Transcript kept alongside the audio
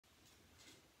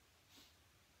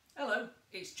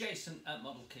it's Jason at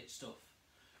Model Kit Stuff.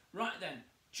 Right then,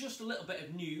 just a little bit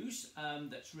of news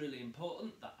that's really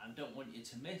important that I don't want you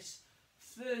to miss.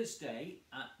 Thursday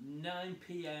at 9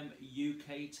 PM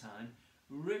UK time,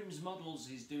 Rims Models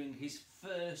is doing his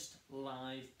first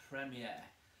live premiere.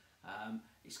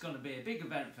 It's going to be a big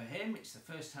event for him. It's the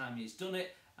first time he's done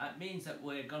it. It means that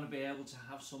we're going to be able to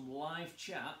have some live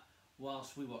chat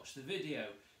whilst we watch the video.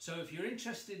 So if you're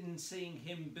interested in seeing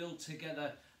him build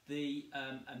together the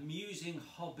amusing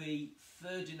hobby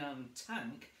Ferdinand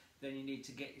tank, then you need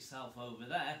to get yourself over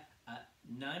there at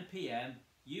 9 PM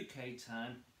UK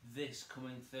time this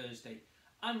coming Thursday.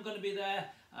 I'm going to be there.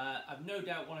 I've no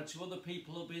doubt one or two other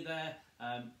people will be there.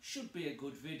 Should be a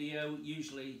good video.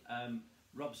 Usually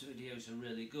Rob's videos are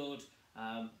really good.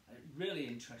 Really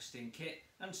interesting kit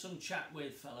and some chat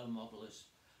with fellow modelers.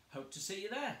 Hope to see you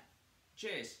there.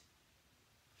 Cheers.